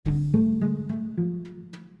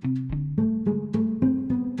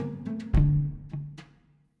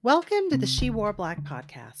Welcome to the She Wore Black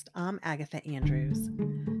podcast. I'm Agatha Andrews.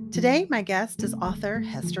 Today, my guest is author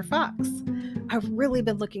Hester Fox. I've really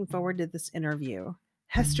been looking forward to this interview.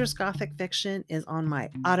 Hester's Gothic fiction is on my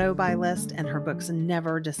auto-buy list, and her books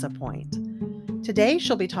never disappoint. Today,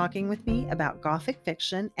 she'll be talking with me about Gothic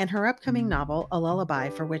fiction and her upcoming novel, A Lullaby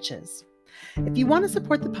for Witches. If you want to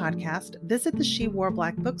support the podcast, visit the She Wore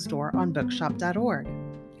Black bookstore on bookshop.org.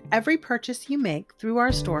 Every purchase you make through our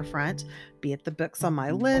storefront, be it the books on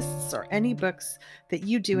my lists or any books that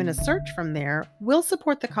you do in a search from there, will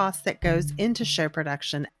support the cost that goes into show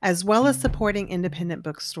production, as well as supporting independent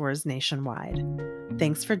bookstores nationwide.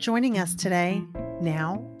 Thanks for joining us today.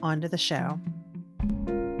 Now, on to the show.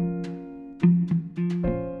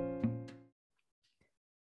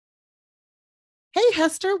 Hey,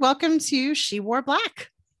 Hester, welcome to She Wore Black.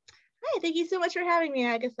 Hi, thank you so much for having me,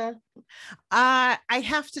 Agatha. I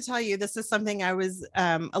have to tell you, this is something I was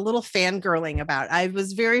a little fangirling about. I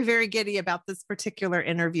was very, very giddy about this particular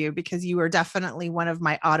interview because you are definitely one of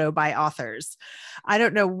my auto-buy authors. I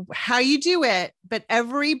don't know how you do it, but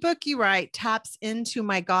every book you write taps into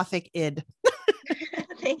my Gothic id.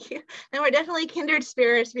 Thank you. And we're definitely kindred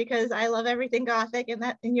spirits because I love everything Gothic,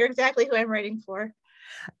 and you're exactly who I'm writing for.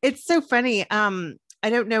 It's so funny. I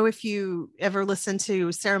don't know if you ever listen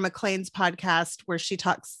to Sarah McLean's podcast where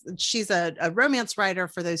she's a romance writer,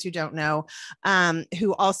 for those who don't know,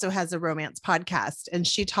 who also has a romance podcast. And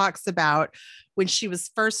she talks about when she was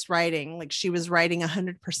first writing, like she was writing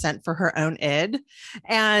 100% for her own id.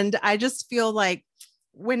 And I just feel like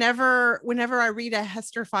whenever I read a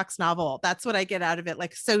Hester Fox novel, that's what I get out of it.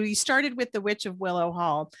 Like, so you started with The Witch of Willow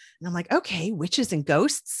Hall, and I'm like, okay, witches and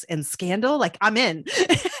ghosts and scandal, like I'm in.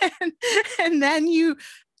 and then you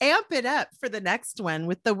amp it up for the next one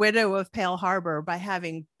with The Widow of Pale Harbor by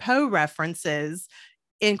having Poe references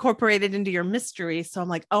incorporated into your mystery. So I'm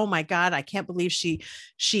like, oh my God, I can't believe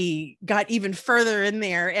she got even further in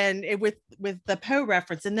there, and with the Poe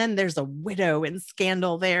reference. And then there's a widow and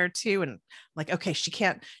scandal there too. And I'm like, okay, she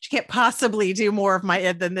can't possibly do more of my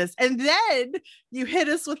id than this. And then you hit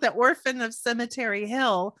us with The Orphan of Cemetery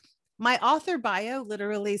Hill. My author bio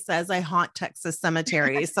literally says I haunt Texas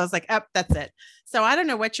cemeteries. So I was like, oh, that's it. So I don't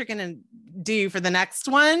know what you're going to do for the next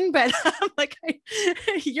one, but I'm like,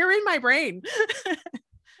 you're in my brain.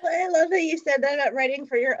 Well, I love that you said that about writing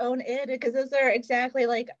for your own id, because those are exactly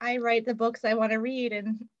like I write the books I want to read.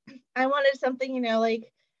 And I wanted something,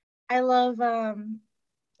 like I love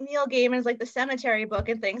Neil Gaiman's like The Cemetery Book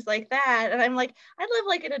and things like that. And I'm like, I'd live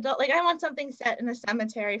like an adult, like I want something set in a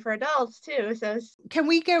cemetery for adults too. So can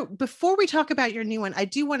we go, before we talk about your new one, I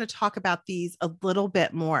do want to talk about these a little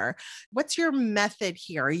bit more. What's your method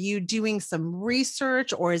here? Are you doing some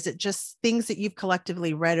research, or is it just things that you've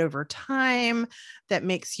collectively read over time that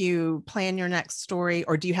makes you plan your next story?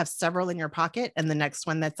 Or do you have several in your pocket and the next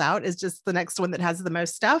one that's out is just the next one that has the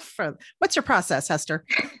most stuff? What's your process, Hester?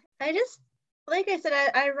 Like I said,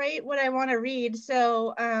 I write what I want to read.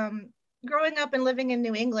 So growing up and living in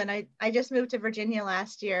New England, I just moved to Virginia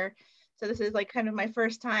last year. So this is like kind of my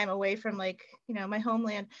first time away from like, my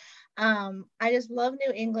homeland. I just love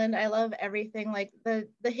New England. I love everything, like the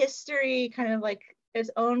history, kind of like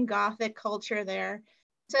its own Gothic culture there.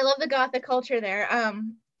 So I love the Gothic culture there.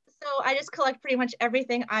 So I just collect pretty much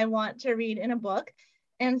everything I want to read in a book.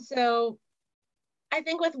 And so I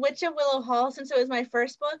think with Witch of Willow Hall, since it was my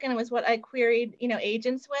first book and it was what I queried,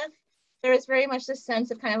 agents with, there was very much this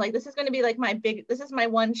sense of kind of like, this is going to be like this is my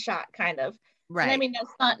one shot kind of. Right. And I mean,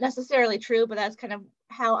 that's not necessarily true, but that's kind of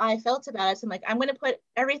how I felt about it. So I'm like, I'm going to put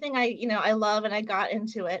everything I love, and I got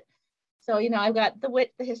into it. So, I've got the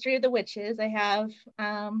history of the witches. I have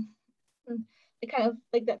the kind of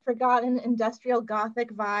like that forgotten industrial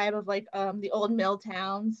Gothic vibe of like the old mill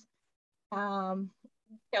towns.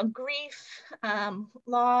 Grief,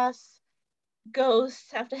 loss,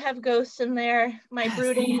 ghosts, have to have ghosts in there. My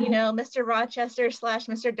brooding, Mr. Rochester /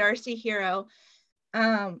 Mr. Darcy hero.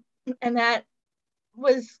 And that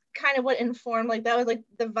was kind of what informed, like that was like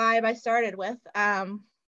the vibe I started with. And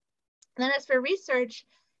then as for research,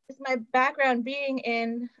 is my background being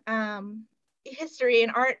in history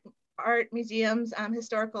and art museums,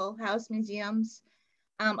 historical house museums.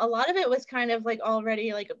 A lot of it was kind of like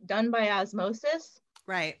already like done by osmosis.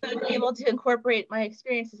 Right. So I'm able to incorporate my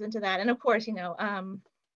experiences into that. And of course,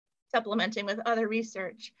 supplementing with other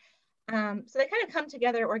research. So they kind of come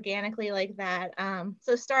together organically like that.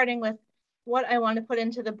 So starting with what I want to put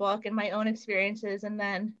into the book and my own experiences, and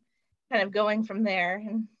then kind of going from there.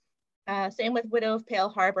 And same with Widow of Pale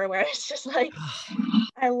Harbor, where it's just like,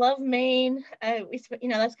 I love Maine.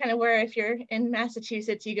 That's kind of where, if you're in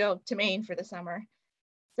Massachusetts, you go to Maine for the summer.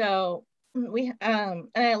 So and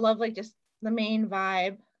I love like just the Maine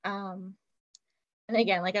vibe. And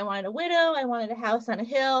again, like I wanted a widow, I wanted a house on a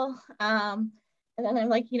hill. And then I'm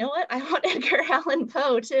like, you know what? I want Edgar Allan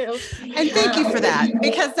Poe too. And thank you for that,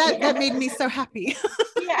 because that yeah. made me so happy.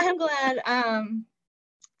 Yeah, I'm glad.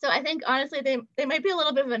 So I think honestly, they might be a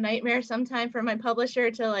little bit of a nightmare sometime for my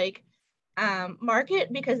publisher to like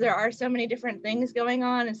market, because there are so many different things going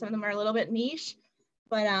on and some of them are a little bit niche.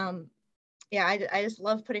 But yeah, I just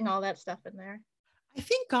love putting all that stuff in there. I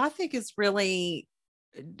think Gothic is really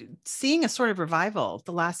seeing a sort of revival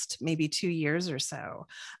the last maybe 2 years or so.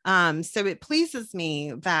 So it pleases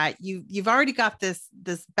me that you've already got this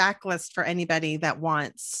backlist for anybody that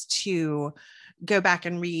wants to go back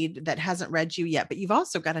and read, that hasn't read you yet, but you've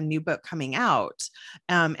also got a new book coming out.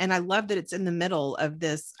 And I love that it's in the middle of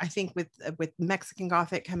this. I think with Mexican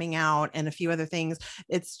Gothic coming out and a few other things,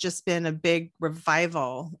 it's just been a big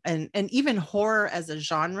revival, and even horror as a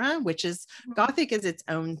genre, which is Gothic is its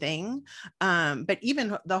own thing. But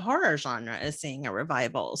even the horror genre is seeing a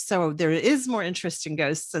revival. So there is more interest in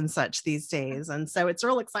ghosts and such these days. And so it's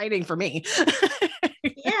real exciting for me.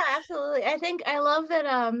 Yeah, absolutely. I think I love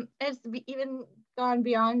that it's even gone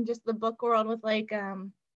beyond just the book world with like I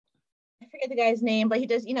forget the guy's name, but he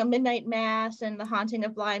does, Midnight Mass and The Haunting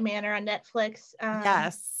of Bly Manor on Netflix.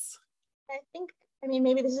 Yes. I think,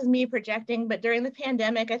 maybe this is me projecting, but during the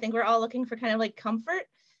pandemic, I think we're all looking for kind of like comfort.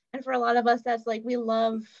 And for a lot of us, that's like, we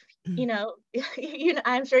love,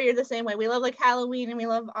 I'm sure you're the same way. We love like Halloween and we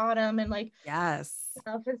love autumn and like, yes.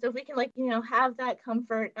 stuff. And so if we can like, have that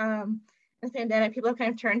comfort, in the pandemic, people have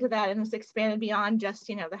kind of turned to that, and it's expanded beyond just,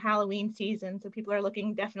 the Halloween season. So people are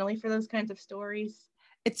looking definitely for those kinds of stories.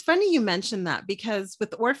 It's funny you mentioned that, because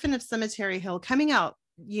with Orphan of Cemetery Hill coming out,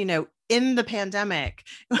 in the pandemic,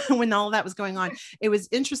 when all that was going on, it was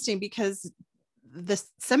interesting because the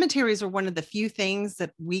cemeteries are one of the few things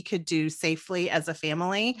that we could do safely as a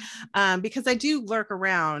family, because I do lurk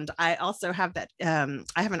around. I also have that,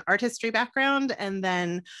 I have an art history background, and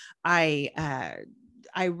then I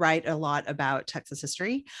write a lot about Texas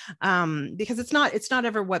history, because it's not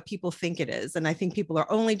ever what people think it is. And I think people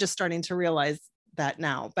are only just starting to realize that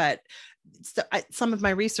now. But some of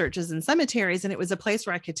my research is in cemeteries, and it was a place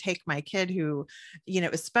where I could take my kid who,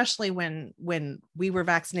 especially when we were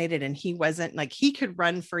vaccinated and he wasn't, like, he could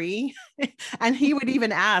run free and he would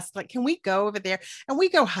even ask, like, can we go over there? And we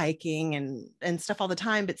go hiking and stuff all the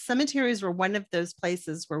time, but cemeteries were one of those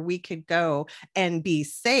places where we could go and be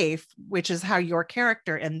safe, which is how your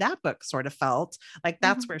character in that book sort of felt like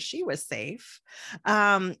that's where she was safe.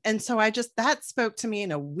 And so that spoke to me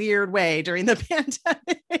in a weird way during the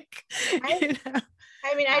pandemic. I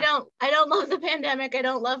don't love the pandemic. I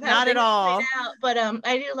don't love how not at all out, but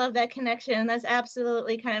I do love that connection. And that's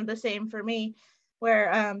absolutely kind of the same for me,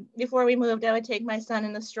 where before we moved, I would take my son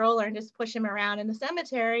in the stroller and just push him around in the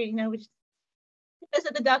cemetery. We just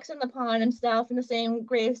visit the ducks in the pond and stuff, and the same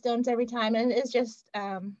gravestones every time. And it's just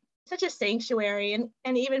such a sanctuary.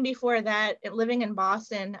 And even before that, living in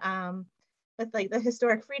Boston, with like the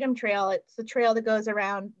historic Freedom Trail, it's the trail that goes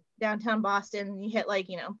around downtown Boston, and you hit like,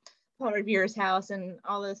 Paul Revere's house and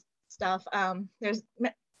all this stuff. There's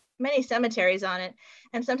many cemeteries on it,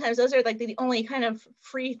 and sometimes those are like the only kind of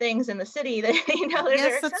free things in the city that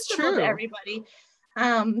they're accessible to everybody.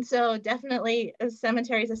 So definitely a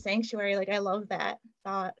cemetery is a sanctuary. Like, I love that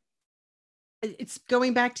thought. It's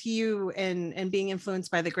going back to you and being influenced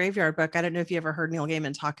by the Graveyard Book. I don't know if you ever heard Neil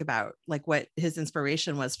Gaiman talk about like what his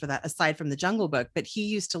inspiration was for that, aside from the Jungle Book, but he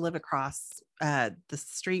used to live across the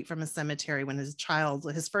street from a cemetery when his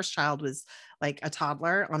first child was like a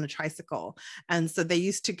toddler on a tricycle. And so they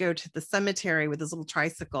used to go to the cemetery with his little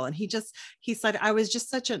tricycle. And he said, I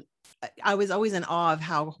was always in awe of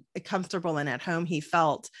how comfortable and at home he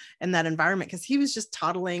felt in that environment, because he was just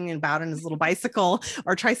toddling and about in his little bicycle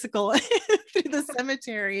or tricycle through the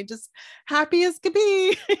cemetery, just happy as could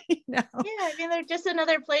be. Yeah, they're just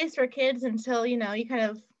another place for kids until, you kind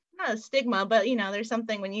of, not a stigma, but, there's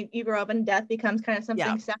something when you grow up and death becomes kind of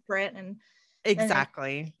something separate. And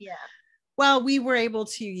exactly. Yeah. Well, we were able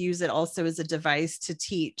to use it also as a device to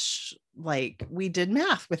teach, like we did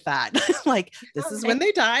math with that. Like, this is when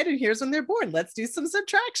they died and here's when they're born. Let's do some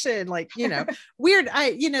subtraction, like, weird,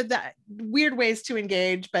 that weird ways to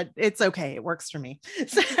engage, but it's okay. It works for me.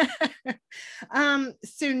 So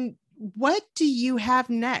what do you have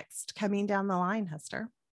next coming down the line, Hester?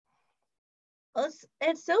 Well,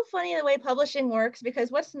 it's so funny the way publishing works, because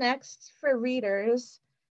what's next for readers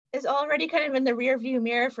is already kind of in the rear view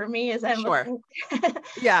mirror for me as I'm looking.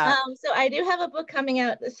 Yeah. So I do have a book coming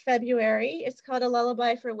out this February. It's called A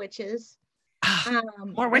Lullaby for Witches.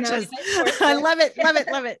 More witches. I love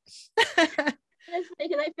it. It's funny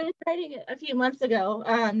because I finished writing it a few months ago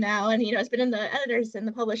now, and it's been in the editors and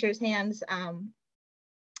the publisher's hands.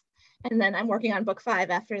 And then I'm working on book 5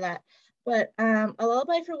 after that. But A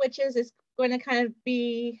Lullaby for Witches is going to kind of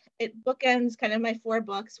be, it bookends kind of my 4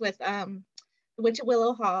 books with The Witch of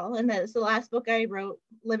Willow Hall, and that's the last book I wrote,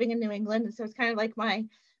 living in New England. And so it's kind of like my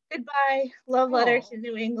goodbye love letter to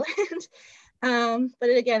New England. But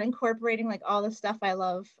again, incorporating like all the stuff I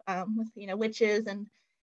love with witches and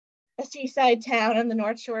a seaside town on the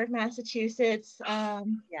North Shore of Massachusetts,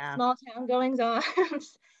 small town goings on.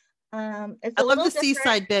 It's I love the different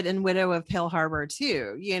seaside bit in Widow of Pale Harbor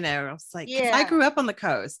too. It's like, I grew up on the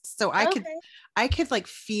coast, so I could like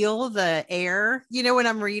feel the air, when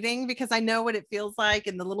I'm reading, because I know what it feels like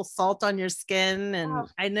and the little salt on your skin, and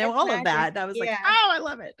I know all of that. And I was like, oh, I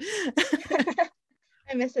love it.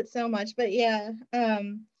 I miss it so much, but so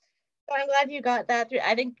I'm glad you got that through.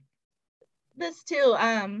 I think this too,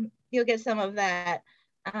 you'll get some of that.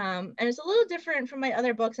 And it's a little different from my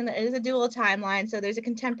other books, and it is a dual timeline. So there's a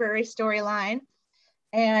contemporary storyline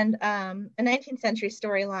and a 19th century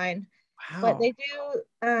storyline. Wow. But they do,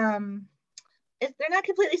 they're not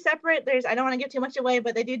completely separate. I don't want to give too much away,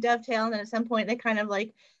 but they do dovetail, and then at some point they kind of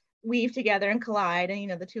like weave together and collide,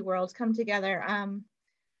 and the two worlds come together.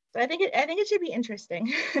 So I think it should be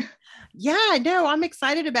interesting. Yeah, no, I'm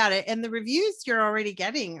excited about it, and the reviews you're already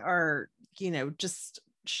getting are, just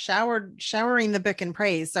showering the book in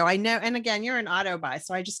praise. So I know, and again, you're an auto buy,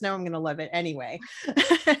 so I just know I'm going to love it anyway.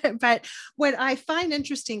 But what I find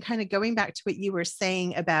interesting, kind of going back to what you were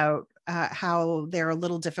saying about how they're a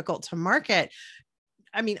little difficult to market.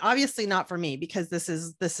 I mean, obviously not for me, because this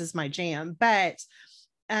is my jam, but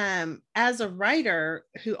as a writer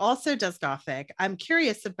who also does Gothic, I'm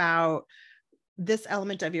curious about this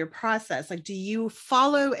element of your process. Like, do you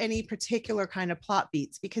follow any particular kind of plot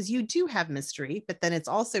beats? Because you do have mystery, but then it's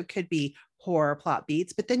also could be horror plot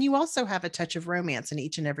beats, but then you also have a touch of romance in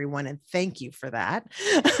each and every one. And thank you for that.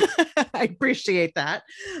 I appreciate that.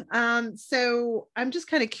 So I'm just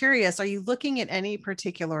kind of curious, are you looking at any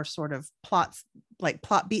particular sort of plots, like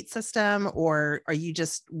plot beat system, or are you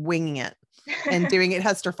just winging it and doing it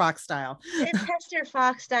Hester Fox style? It's Hester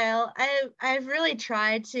Fox style. I've really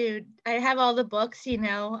tried to. I have all the books, and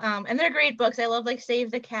they're great books. I love like Save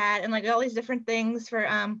the Cat and like all these different things for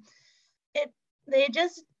They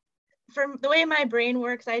just, from the way my brain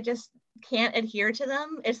works, I just can't adhere to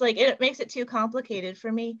them. It's like it makes it too complicated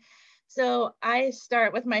for me. So I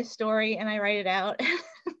start with my story and I write it out.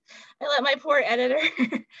 I let my poor editor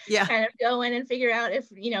kind of go in and figure out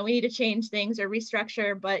if, we need to change things or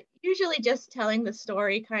restructure, but usually just telling the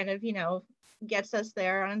story kind of, gets us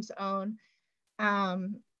there on its own. I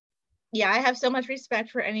have so much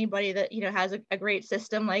respect for anybody that, has a great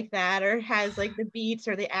system like that, or has like the beats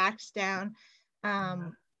or the acts down.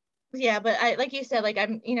 But I, like you said, like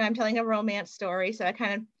I'm telling a romance story. So I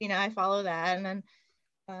kind of, I follow that. And then,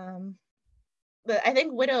 but I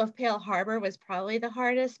think Widow of Pale Harbor was probably the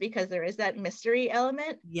hardest because there is that mystery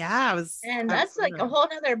element. Yeah, and that's like a whole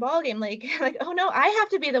nother ballgame. Like, oh no, I have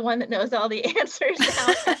to be the one that knows all the answers now.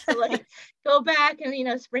 I have to like go back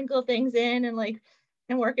and sprinkle things in and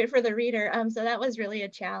work it for the reader. So that was really a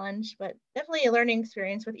challenge, but definitely a learning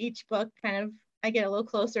experience with each book. Kind of, I get a little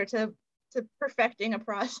closer to perfecting a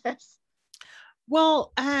process.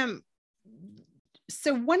 Well,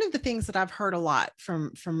 so one of the things that I've heard a lot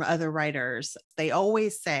from other writers, they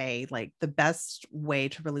always say like the best way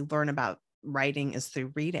to really learn about writing is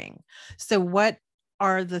through reading. So what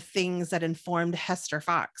are the things that informed Hester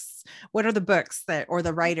Fox? What are the books or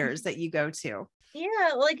the writers that you go to?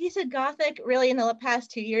 Yeah, like you said, Gothic really in the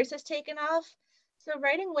past 2 years has taken off. So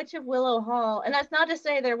writing Witch of Willow Hall, and that's not to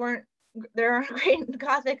say there aren't great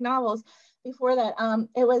Gothic novels before that.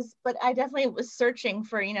 But I definitely was searching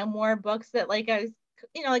for, more books that like I was,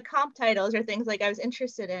 like comp titles or things like I was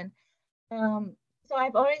interested in. So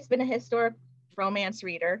I've always been a historic romance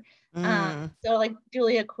reader. So like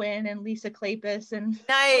Julia Quinn and Lisa Kleypas and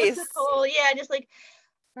nice. Cole, just like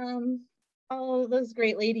all those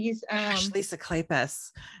great ladies. Gosh, Lisa Kleypas.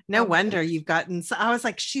 No wonder you've gotten. So I was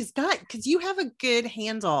like, because you have a good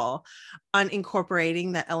handle on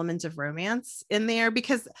incorporating the element of romance in there,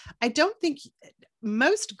 because I don't think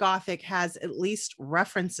most Gothic has at least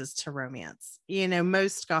references to romance,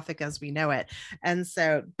 most Gothic as we know it. And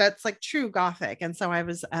so that's like true Gothic. And so I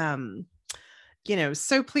was,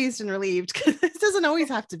 so pleased and relieved, because it doesn't always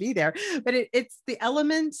have to be there, but it's the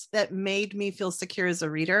element that made me feel secure as a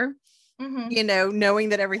reader. Mm-hmm. Knowing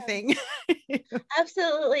that everything.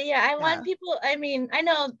 Absolutely. Yeah. I want people, I mean, I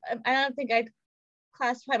don't think I'd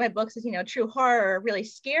classify my books as, true horror or really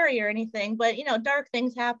scary or anything, but, dark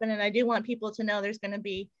things happen. And I do want people to know there's going to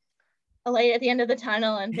be, a light at the end of the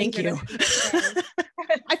tunnel and things Thank are you. going to be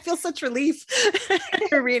okay. I feel such relief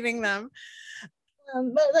reading them.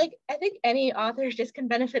 But like, I think any authors just can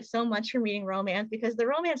benefit so much from reading romance, because the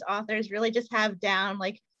romance authors really just have down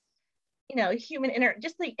like, you know,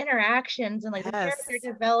 just like interactions and like the Yes.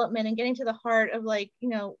 character development and getting to the heart of like, you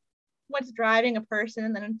know, what's driving a person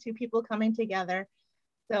and then two people coming together.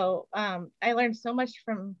 So I learned so much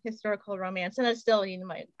from historical romance, and that's still, you know,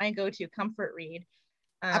 my go-to comfort read.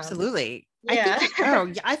 Absolutely. Yeah.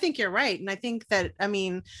 I think you're right. And I think that, I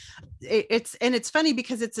mean, it's funny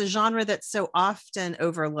because it's a genre that's so often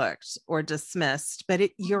overlooked or dismissed,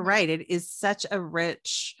 but you're right. It is such a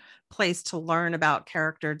rich place to learn about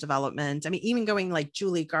character development. I mean, even going like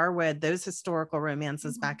Julie Garwood, those historical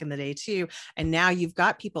romances back in the day too. And now you've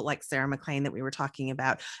got people like Sarah MacLean that we were talking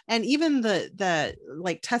about. And even the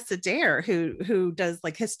like Tessa Dare, who does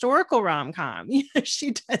like historical rom-com. You know,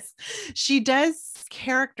 she does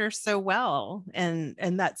character so well. And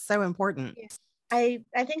that's so important. Yeah.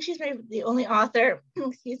 I think she's the only author,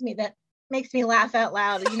 excuse me, that makes me laugh out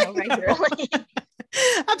loud, you know, regularly.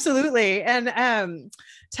 Absolutely. And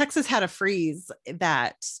Texas had a freeze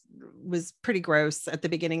that was pretty gross at the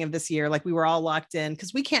beginning of this year. Like we were all locked in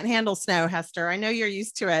because we can't handle snow, Hester. I know you're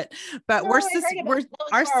used to it, but our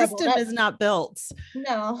system is not built.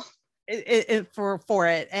 No. For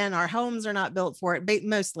it, and our homes are not built for it.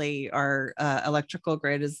 Mostly our electrical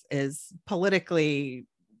grid is politically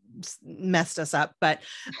messed us up, but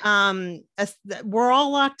we're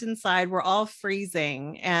all locked inside, we're all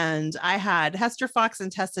freezing, and I had Hester Fox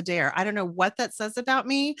and Tessa Dare. I don't know what that says about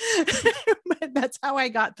me, but that's how I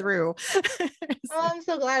got through. Oh, I'm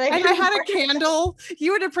so glad I had a candle.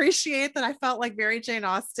 You would appreciate that I felt like Mary Jane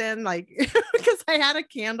Austen, like because I had a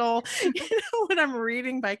candle, you know, when I'm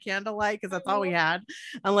reading by candlelight, because that's all we had,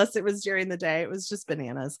 unless it was during the day. It was just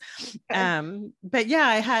bananas. But yeah,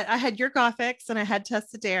 I had your Gothics and I had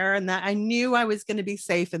Tessa Dare, and that I knew I was going to be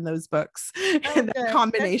safe in those books. That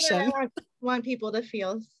combination. That's what I want people to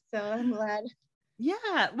feel. So I'm glad.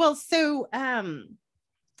 Yeah. Well, so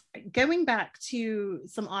going back to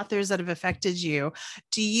some authors that have affected you,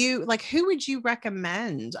 do you like, who would you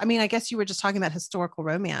recommend? I mean, I guess you were just talking about historical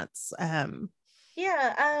romance.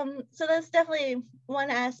 Yeah, so that's definitely one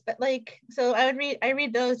aspect. Like, so I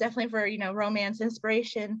read those definitely for, you know, romance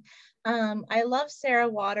inspiration. I love Sarah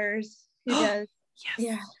Waters, who does,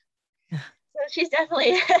 yes. Yeah. So she's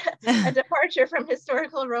definitely a departure from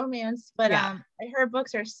historical romance, but her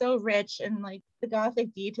books are so rich, and like the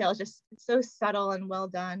Gothic details just so subtle and well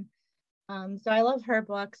done. So I love her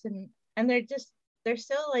books, and they're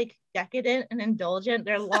so like decadent and indulgent.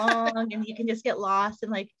 They're long and you can just get lost in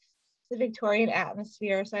like the Victorian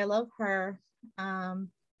atmosphere. So I love her.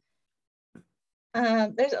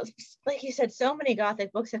 There's, like you said, so many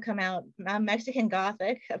Gothic books have come out. Mexican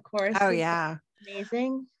Gothic, of course. Oh yeah,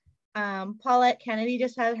 amazing. Paulette Kennedy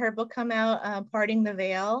just had her book come out, Parting the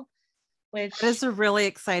Veil, which is a really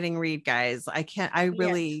exciting read, guys. I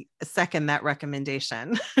really second that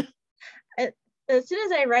recommendation. As soon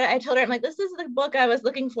as I read it, I told her, I'm like, this is the book I was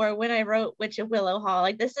looking for when I wrote Witch of Willow Hall.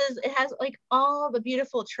 Like, it has like all the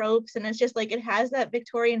beautiful tropes, and it's just like, it has that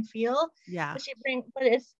Victorian feel. Yeah. But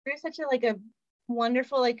it's through such a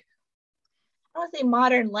wonderful, like, I don't want to say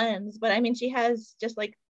modern lens, but I mean, she has just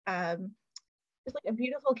like a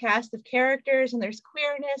beautiful cast of characters, and there's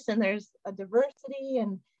queerness and there's a diversity,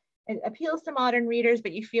 and it appeals to modern readers,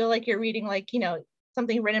 but you feel like you're reading, like, you know,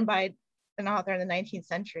 something written by an author in the 19th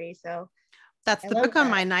century. So that's the book on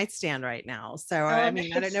my nightstand right now. So I mean,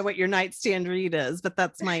 nice. I don't know what your nightstand read is, but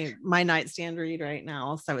that's my nightstand read right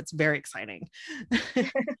now. So it's very exciting.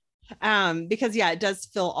 Because it does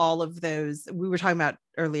fill all of those we were talking about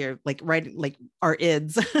earlier, like writing, like our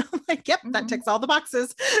ids. Like, yep, that ticks all the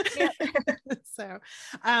boxes. Yep. So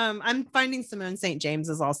I'm finding Simone St. James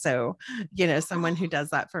is also, you know, someone who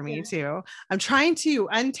does that for me too. I'm trying to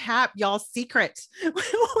untap y'all's secret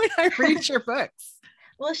when I read your books.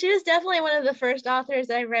 Well, she was definitely one of the first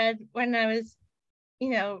authors I read when I was, you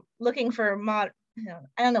know, looking for I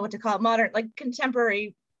don't know what to call it, modern, like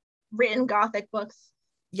contemporary written Gothic books.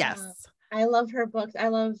 Yes. I love her books. I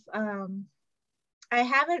love, I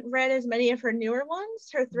haven't read as many of her newer ones,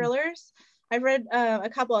 her thrillers. I've read a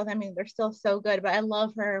couple of them. I mean, they're still so good, but I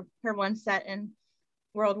love her one set in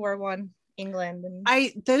World War I England. And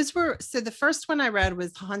the first one I read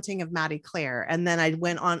was Haunting of Maddie Clare, and then I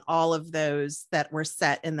went on all of those that were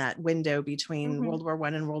set in that window between World War I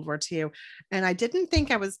and World War II. And I didn't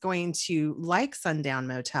think I was going to like Sundown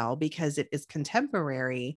Motel because it is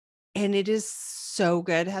contemporary, and it is so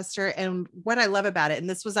good, Hester. And what I love about it, and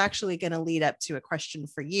this was actually going to lead up to a question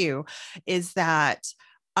for you, is that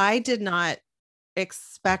I did not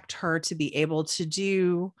expect her to be able to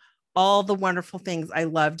do all the wonderful things I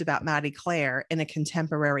loved about Maddie Clare in a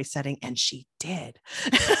contemporary setting, and she did.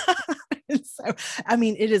 So, I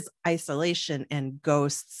mean, it is isolation and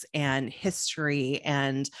ghosts and history,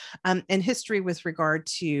 and history with regard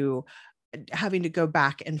to having to go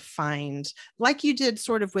back and find, like you did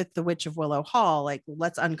sort of with the Witch of Willow Hall, like,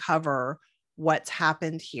 let's uncover what's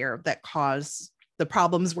happened here that caused the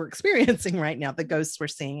problems we're experiencing right now, the ghosts we're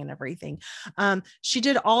seeing and everything. She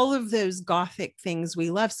did all of those Gothic things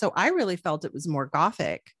we love. So I really felt it was more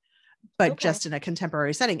Gothic, but just in a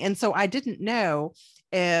contemporary setting. And so I didn't know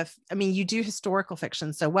if, I mean, you do historical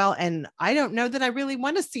fiction so well, and I don't know that I really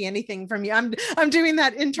want to see anything from you. I'm doing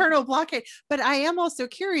that internal blockade, but I am also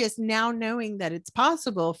curious now, knowing that it's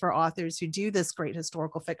possible for authors who do this great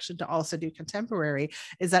historical fiction to also do contemporary.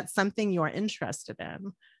 Is that something you're interested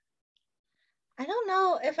in? I don't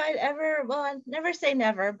know if I'd ever, well, I never say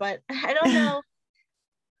never, but I don't know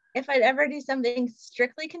if I'd ever do something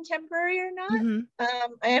strictly contemporary or not.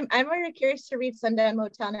 Mm-hmm. I'm really curious to read Sundown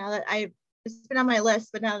Motel now that it's been on my list,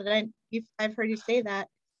 but now that I've heard you say that.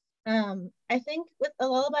 I think with A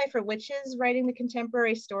Lullaby for Witches, writing the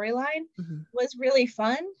contemporary storyline was really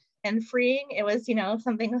fun and freeing. It was,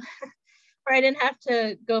 something where I didn't have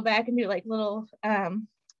to go back and do like little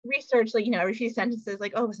research, like, every few sentences,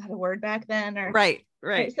 like, oh, was that a word back then? Or right.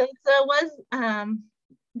 So it was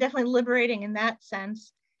definitely liberating in that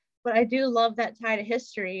sense. But I do love that tie to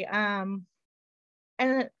history. And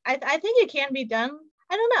I think it can be done.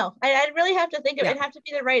 I don't know. I'd really have to think of it. It'd have to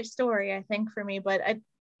be the right story, I think, for me, but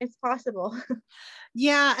it's possible.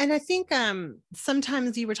 Yeah. And I think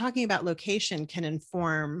sometimes you were talking about location can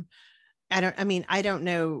inform. I don't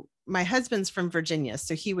know. My husband's from Virginia,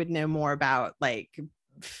 so he would know more about like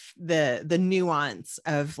the nuance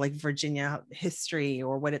of like Virginia history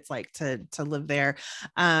or what it's like to live there.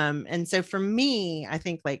 And so for me, I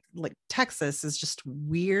think like Texas is just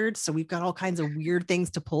weird. So we've got all kinds of weird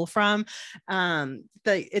things to pull from.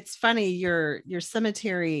 It's funny, your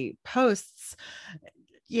cemetery posts,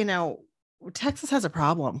 Texas has a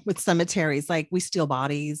problem with cemeteries. Like, we steal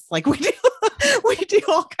bodies, like we do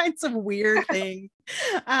all kinds of weird things,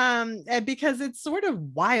 because it's sort of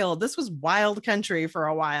wild. This was wild country for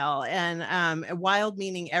a while, and wild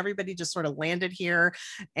meaning everybody just sort of landed here,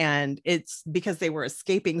 and it's because they were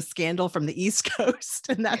escaping scandal from the East Coast,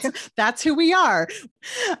 and that's who we are.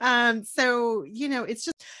 So it's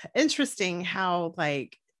just interesting how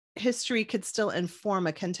like history could still inform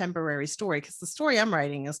a contemporary story, because the story I'm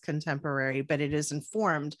writing is contemporary, but it is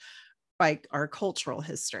informed by our cultural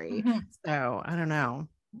history. So I don't know.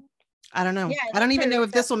 Yeah, I don't even know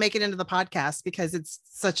if this will make it into the podcast because it's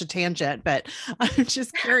such a tangent, but I'm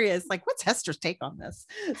just curious, like, what's Hester's take on this?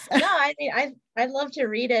 No, I mean, I'd love to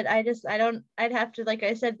read it. I'd have to, like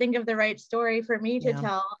I said, think of the right story for me to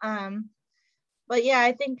tell. But yeah,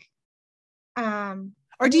 I think,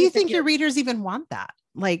 or do you think your readers even want that?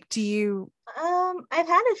 Like, do you? I've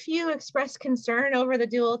had a few express concern over the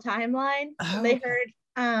dual timeline. They heard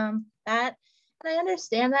that, and I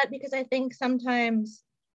understand that, because I think sometimes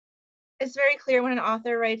it's very clear when an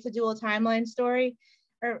author writes a dual timeline story,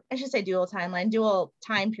 or I should say dual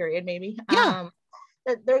time period, maybe.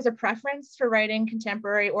 That there's a preference for writing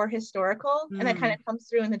contemporary or historical, and that kind of comes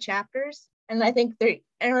through in the chapters. And I think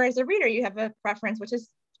or as a reader, you have a preference, which is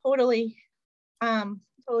totally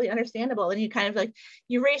understandable. And you kind of like,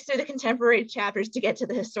 you race through the contemporary chapters to get to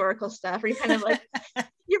the historical stuff, or you kind of like,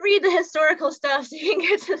 you read the historical stuff so you can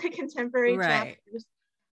get to the contemporary chapters.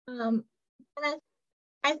 And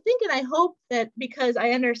I think, and I hope that because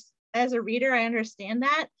as a reader, I understand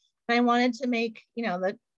that, and I wanted to make,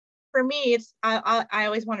 that for me, it's, I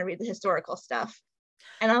always want to read the historical stuff.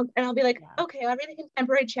 And I'll be like, okay, I'll read the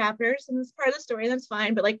contemporary chapters, and it's part of the story, that's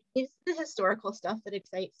fine. But like, it's the historical stuff that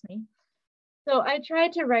excites me. So I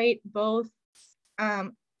tried to write both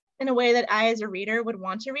in a way that I, as a reader, would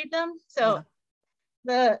want to read them. So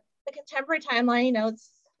the contemporary timeline,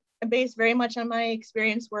 it's based very much on my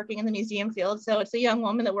experience working in the museum field. So it's a young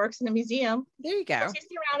woman that works in a museum. There you go. She's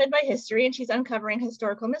surrounded by history, and she's uncovering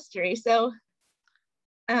historical mystery. So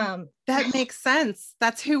that makes sense.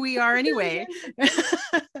 That's who we are anyway.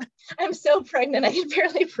 I'm so pregnant, I can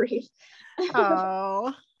barely breathe.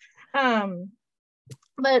 Oh.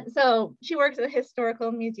 But so she works at a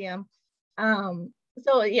historical museum.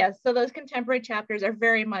 So those contemporary chapters are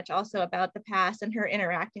very much also about the past and her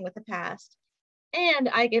interacting with the past. And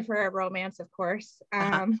I give her a romance, of course. So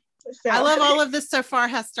I love all of this so far,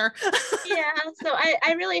 Hester. Yeah, so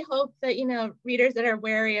I really hope that, readers that are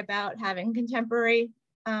wary about having contemporary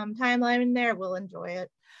timeline in there will enjoy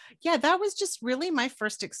it. Yeah, that was just really my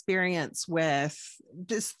first experience with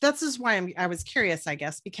this. That's just why I was curious, I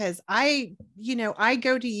guess, because I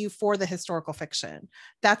go to you for the historical fiction.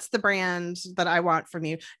 That's the brand that I want from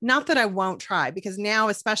you. Not that I won't try, because now,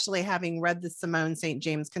 especially having read the Simone St.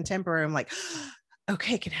 James Contemporary, I'm like,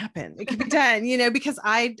 okay, it can happen. It can be done, because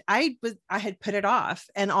I had put it off,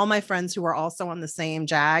 and all my friends who were also on the same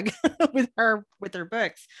jag with their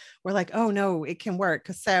books were like, oh no, it can work.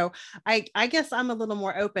 So I guess I'm a little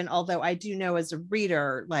more open, although I do know as a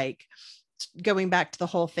reader, like going back to the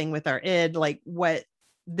whole thing with our id, like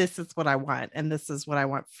this is what I want and this is what I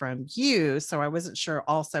want from you. So I wasn't sure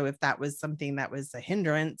also if that was something that was a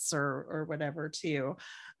hindrance or whatever too.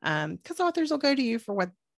 Because authors will go to you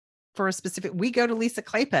for a specific, we go to Lisa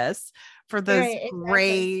Kleypas for those Right, exactly.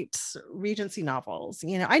 great Regency novels.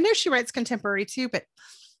 I know she writes contemporary too, but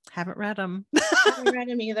haven't read them. Haven't read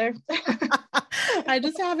them either. I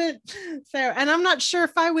just haven't. So, and I'm not sure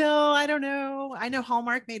if I will. I don't know. I know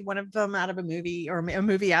Hallmark made one of them out of a movie, or a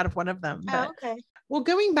movie out of one of them. But, okay. Well,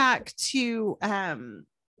 going back to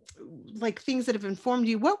like things that have informed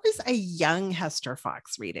you, what was a young Hester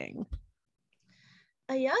Fox reading?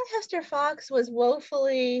 A young Hester Fox was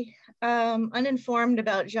woefully uninformed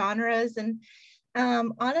about genres. And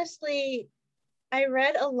honestly, I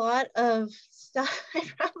read a lot of stuff I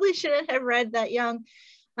probably shouldn't have read that young,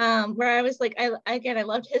 where I was like, I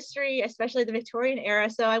loved history, especially the Victorian era.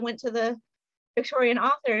 So I went to the Victorian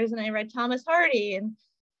authors and I read Thomas Hardy, and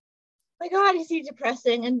my God, is he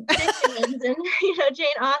depressing, and Dickens and Jane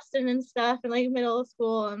Austen and stuff, and like middle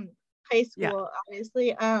school and high school,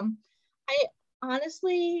 obviously. I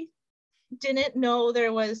honestly didn't know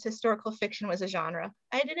there was historical fiction was a genre.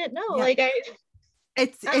 I didn't know.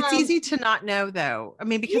 It's easy to not know, though. I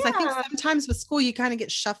mean, because I think sometimes with school you kind of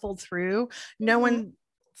get shuffled through. No one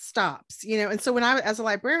stops, and so when as a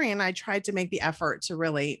librarian, I tried to make the effort to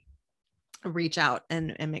really reach out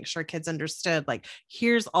and make sure kids understood, like,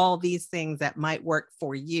 here's all these things that might work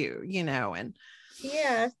for you, and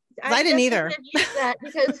I didn't either use that,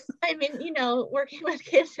 because I mean, working with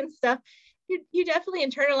kids and stuff, you definitely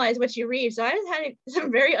internalize what you read. So I just had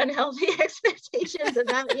some very unhealthy expectations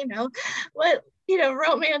about, what,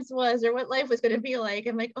 romance was, or what life was going to be like.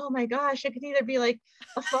 I'm like, oh my gosh, it could either be like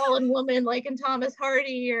a fallen woman, like in Thomas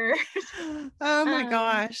Hardy, or oh my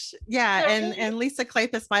gosh. Yeah. So and Lisa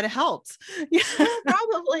Kleypas might have helped. Yeah,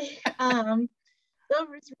 probably. So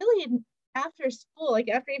it's really after school, like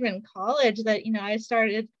after even college, that, I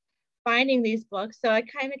started finding these books. So I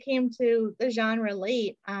kind of came to the genre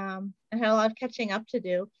late, and had a lot of catching up to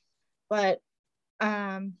do. But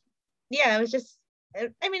it was just,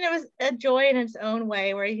 it was a joy in its own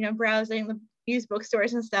way, where, browsing the used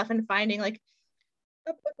bookstores and stuff and finding like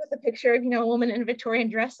a book with a picture of, a woman in a Victorian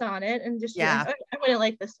dress on it, and just like, oh, I wouldn't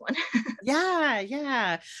like this one.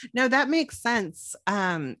 Yeah. No, that makes sense.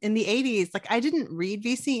 In the 80s, like, I didn't read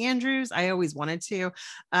VC Andrews. I always wanted to.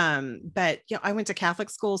 But I went to Catholic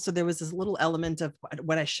school, so there was this little element of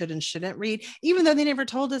what I should and shouldn't read, even though they never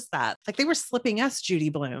told us that. Like, they were slipping us Judy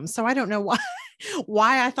Blume. So I don't know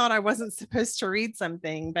why I thought I wasn't supposed to read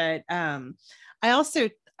something, but I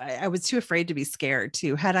was too afraid to be scared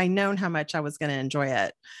too. Had I known how much I was going to enjoy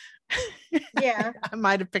it, I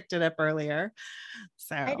might have picked it up earlier.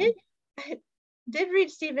 So I did read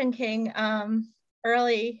Stephen King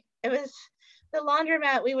early. It was the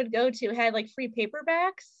laundromat we would go to had like free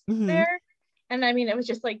paperbacks there, and it was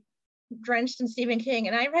just like drenched in Stephen King,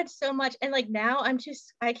 and I read so much. And like now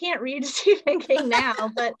I can't read Stephen King now,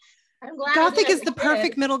 but I'm glad. Gothic is the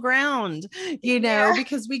perfect middle ground,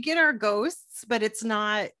 because we get our ghosts, but it's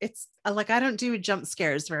like, I don't do jump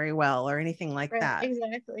scares very well or anything like that.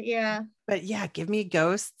 Exactly. Yeah. But yeah, give me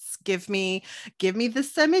ghosts, give me the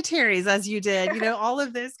cemeteries, as you did, all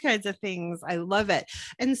of those kinds of things. I love it.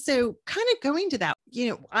 And so kind of going to that,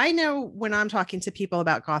 I know when I'm talking to people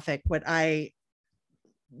about Gothic,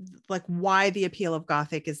 why the appeal of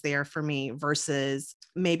Gothic is there for me versus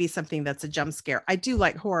maybe something that's a jump scare. I do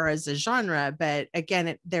like horror as a genre, but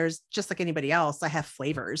again, there's just like anybody else, I have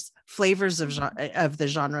flavors of the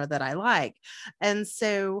genre that I like. And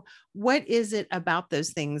so what is it about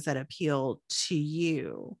those things that appeal to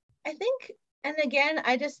you? I think, and again,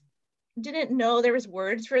 I just didn't know there was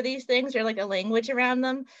words for these things or like a language around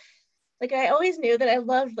them. Like, I always knew that I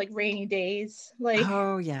loved like rainy days. Like,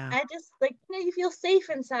 oh yeah, I just like, you feel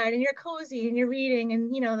safe inside and you're cozy and you're reading,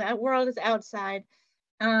 and that world is outside.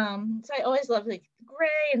 So I always loved like the gray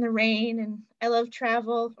and the rain, and I love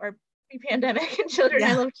travel, or pre-pandemic and children.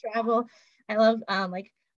 I love travel. I love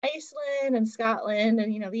like Iceland and Scotland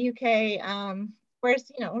and the UK, where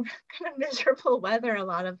it's kind of miserable weather a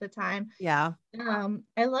lot of the time. Yeah.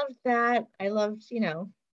 I loved that. I loved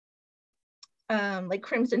like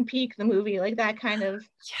Crimson Peak, the movie, like that kind of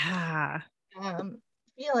Yeah.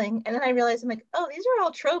 feeling. And then I realized I'm like, oh, these are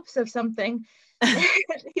all tropes of something.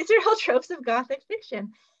 These are all tropes of Gothic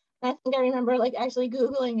fiction. And I think I remember like actually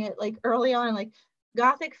Googling it like early on, like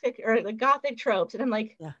Gothic fic or like Gothic tropes. And I'm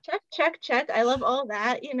like, Yeah. check. I love all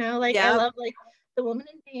that, you know, like I love like the woman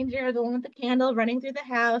in danger, the one with the candle running through the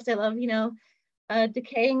house. I love, you know, a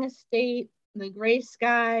decaying estate, the gray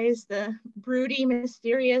skies, the broody,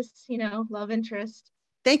 mysterious, you know, love interest.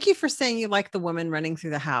 Thank you for saying you like the woman running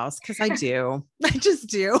through the house, because I do. I just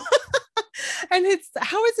do. And it's,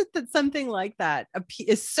 how is it that something like that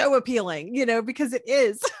is so appealing, you know, because it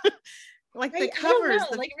is. Like the covers.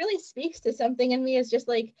 Like it really speaks to something in me. Is just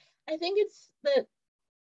like, I think it's the,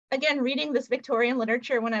 again, reading this Victorian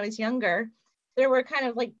literature when I was younger, there were kind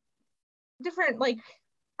of like different like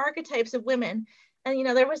archetypes of women. And, you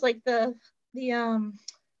know, there was like the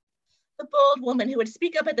bold woman who would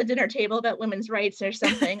speak up at the dinner table about women's rights or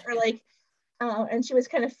something, or like, and she was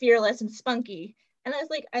kind of fearless and spunky. And I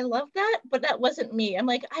was like, I love that, but that wasn't me. I'm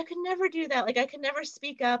like, I could never do that. Like, I could never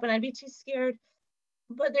speak up and I'd be too scared.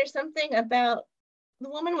 But there's something about the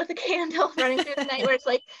woman with a candle running through the night where it's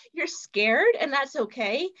like, you're scared and that's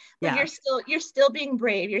okay, but you're still being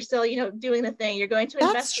brave. You're still, you know, doing the thing. You're going to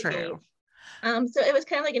investigate. True. So it was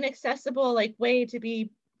kind of like an accessible like way to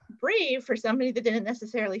be brave for somebody that didn't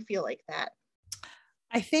necessarily feel like that.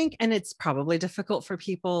 I think, and it's probably difficult for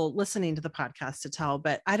people listening to the podcast to tell,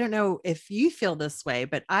 but I don't know if you feel this way,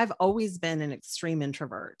 but I've always been an extreme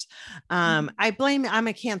introvert. I'm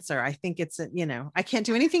a Cancer. I think it's, you know, I can't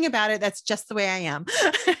do anything about it. That's just the way I am.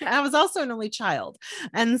 I was also an only child.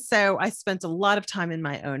 And so I spent a lot of time in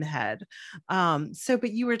my own head.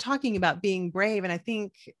 But you were talking about being brave. And I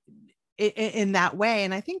think in that way,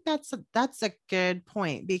 and I think that's a good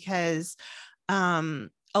point, because a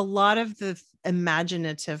lot of the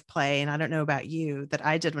imaginative play, and I don't know about you, that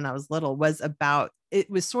I did when I was little it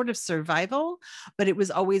was sort of survival, but it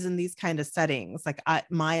was always in these kind of settings, like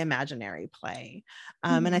my imaginary play.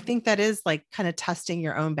 And I think that is like kind of testing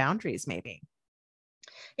your own boundaries, maybe.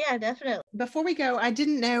 Yeah, definitely. Before we go, I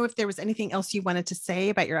didn't know if there was anything else you wanted to say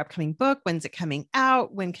about your upcoming book. When's it coming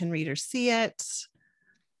out? When can readers see it? It's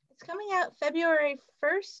coming out February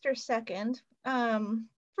 1st or 2nd.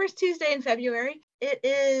 First Tuesday in February. It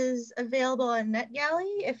is available on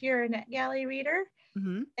NetGalley if you're a NetGalley reader.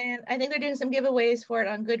 Mm-hmm. And I think they're doing some giveaways for it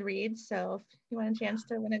on Goodreads. So if you want a chance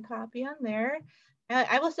to win a copy on there,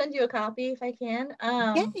 I will send you a copy if I can.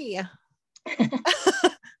 Yay!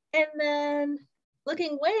 And then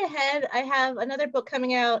looking way ahead, I have another book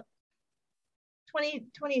coming out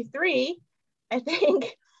 2023, I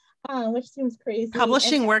think. Which seems crazy.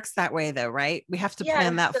 Publishing works that way though, right? We have to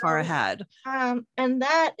plan that far ahead. And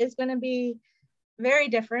that is going to be very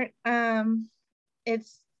different.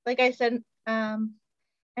 It's like I said, I'm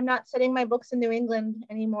not setting my books in New England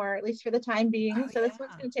anymore, at least for the time being. This one's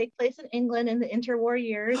going to take place in England in the interwar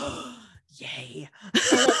years. Yay. And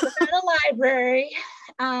it's about a library.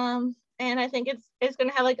 And I think it's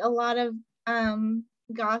going to have like a lot of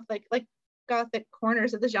Gothic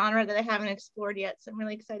corners of the genre that I haven't explored yet. So I'm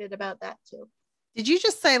really excited about that too. Did you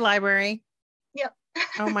just say library? Yep.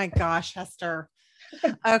 Oh my gosh, Hester.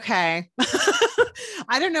 Okay.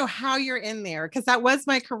 I don't know how you're in there, because that was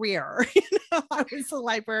my career. You know, I was a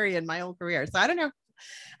librarian my whole career. So I don't know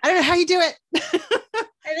how you do it.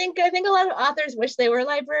 I think a lot of authors wish they were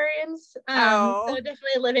librarians. So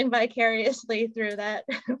definitely living vicariously through that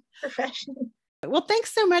profession. Well,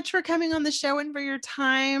 thanks so much for coming on the show and for your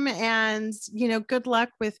time, and, you know, good luck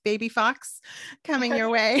with Baby Fox coming your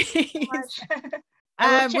way.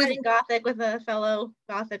 I love chatting Gothic with a fellow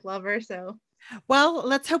Gothic lover. So, well,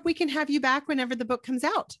 let's hope we can have you back whenever the book comes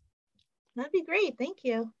out. That'd be great. Thank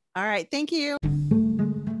you. All right. Thank you.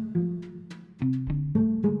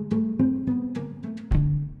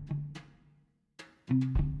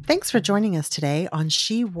 Thanks for joining us today on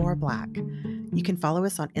She Wore Black. You can follow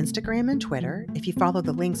us on Instagram and Twitter if you follow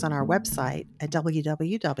the links on our website at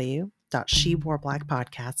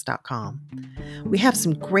www.sheworeblackpodcast.com. We have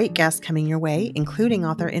some great guests coming your way, including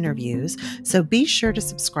author interviews, so be sure to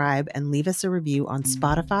subscribe and leave us a review on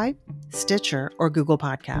Spotify, Stitcher, or Google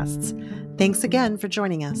Podcasts. Thanks again for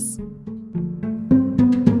joining us.